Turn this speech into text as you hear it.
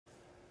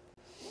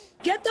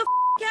Get the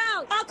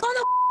out! I'll call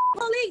the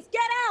police!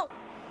 Get out!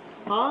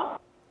 Huh?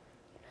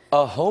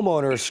 A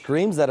homeowner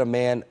screams at a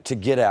man to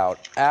get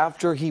out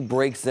after he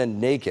breaks in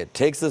naked,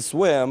 takes a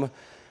swim,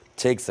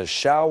 takes a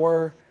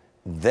shower,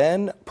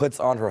 then puts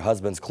on her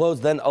husband's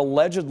clothes, then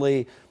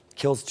allegedly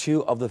kills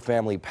two of the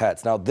family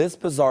pets. Now, this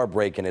bizarre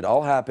break-in, it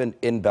all happened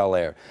in Bel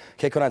Air.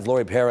 KCAL9's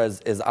Laurie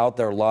Perez is out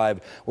there live,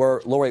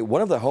 where, Laurie,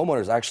 one of the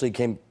homeowners actually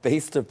came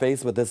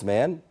face-to-face with this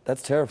man.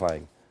 That's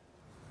terrifying.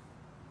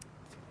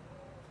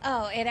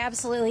 Oh, it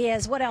absolutely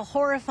is. What a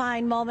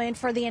horrifying moment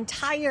for the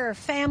entire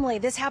family.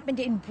 This happened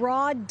in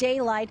broad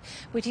daylight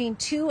between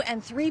 2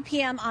 and 3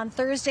 p.m. on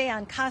Thursday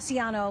on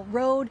KCAL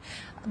Road.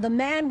 The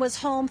man was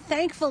home.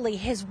 Thankfully,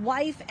 his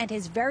wife and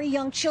his very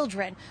young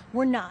children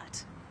were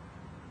not.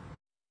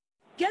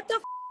 Get the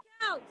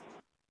out!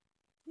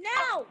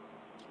 Now!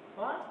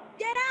 What?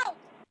 Get out!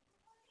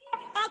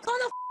 I'll call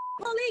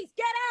the police!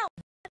 Get out!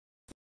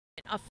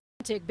 A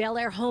frantic Bel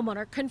Air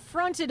homeowner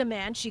confronted a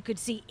man she could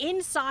see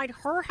inside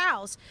her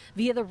house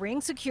via the Ring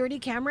security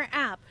camera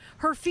app.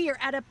 Her fear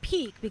at a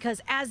peak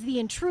because as the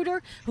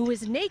intruder, who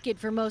was naked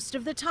for most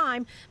of the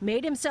time,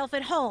 made himself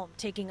at home,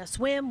 taking a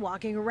swim,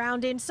 walking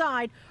around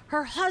inside,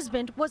 her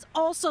husband was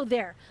also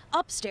there,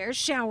 upstairs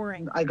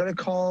showering. I got a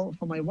call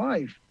from my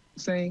wife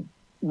saying,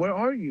 "Where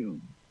are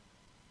you?"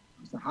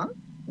 I said, "Huh?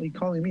 Why are you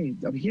calling me?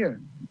 I'm here."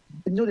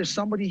 "You know, there's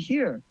somebody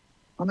here."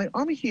 I'm like,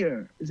 "I'm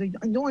here." He's like,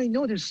 I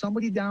know, there's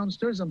somebody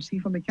downstairs. I'm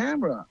seeing from the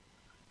camera."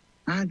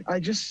 And I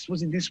just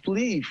was in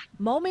disbelief.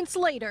 Moments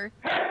later,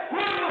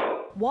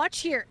 watch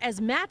here as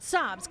Matt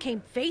Sobbs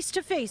came face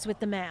to face with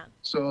the man.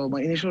 So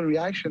my initial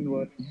reaction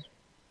was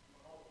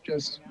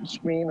just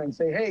scream and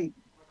say, "Hey,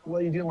 what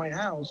are you doing in my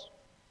house?"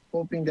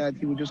 Hoping that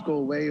he would just go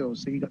away or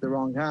say he got the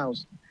wrong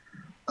house.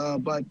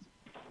 But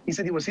he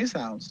said it was his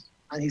house.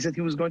 And he said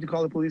he was going to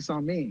call the police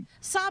on me.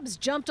 Sobbs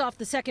jumped off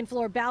the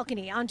second-floor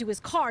balcony onto his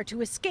car to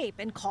escape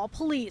and call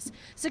police.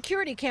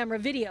 Security camera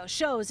video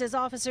shows as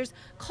officers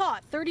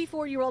caught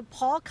 34-year-old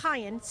Paul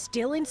Cayenne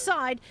still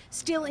inside,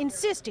 still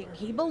insisting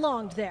he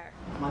belonged there.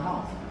 My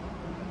house.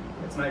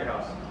 It's not your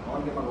house. I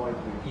want to get my wife.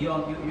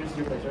 It's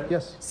your place, right?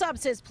 Yes.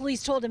 Sobbs says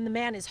police told him the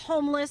man is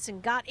homeless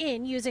and got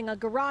in using a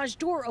garage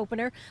door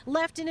opener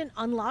left in an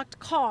unlocked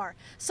car.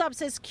 Sobbs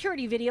says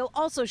security video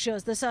also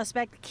shows the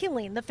suspect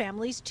killing the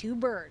family's two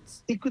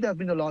birds. It could have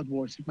been a lot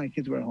worse if my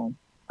kids were home.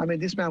 I mean,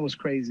 this man was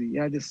crazy. He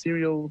had this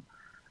serial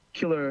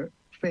killer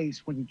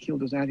face when he killed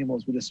those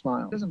animals with a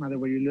smile. It doesn't matter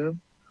where you live,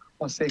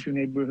 how safe your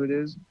neighborhood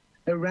is.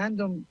 A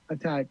random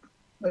attack,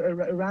 a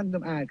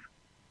random act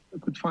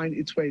could find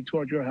its way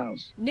toward your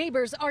house.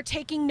 Neighbors are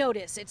taking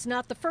notice. It's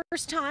not the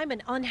first time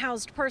an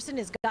unhoused person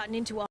has gotten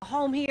into a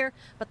home here,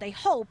 but they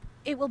hope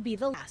it will be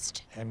the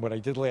last. And what I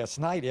did last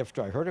night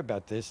after I heard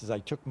about this is I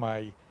took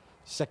my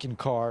second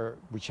car,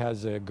 which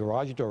has a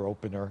garage door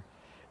opener,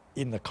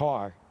 in the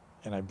car,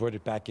 and I brought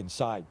it back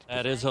inside.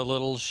 That is a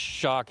little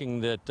shocking.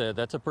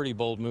 That's a pretty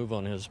bold move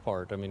on his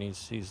part. I mean,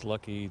 he's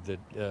lucky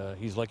that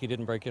he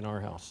didn't break in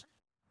our house.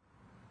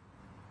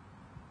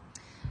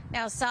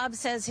 Now, Sobbs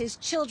says his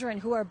children,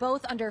 who are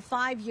both under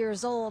 5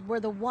 years old, were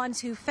the ones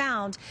who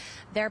found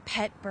their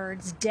pet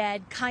birds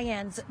dead.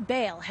 Cayenne's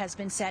bail has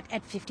been set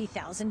at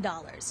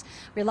 $50,000.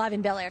 We're live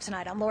in Bel Air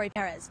tonight. I'm Laurie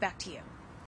Perez. Back to you.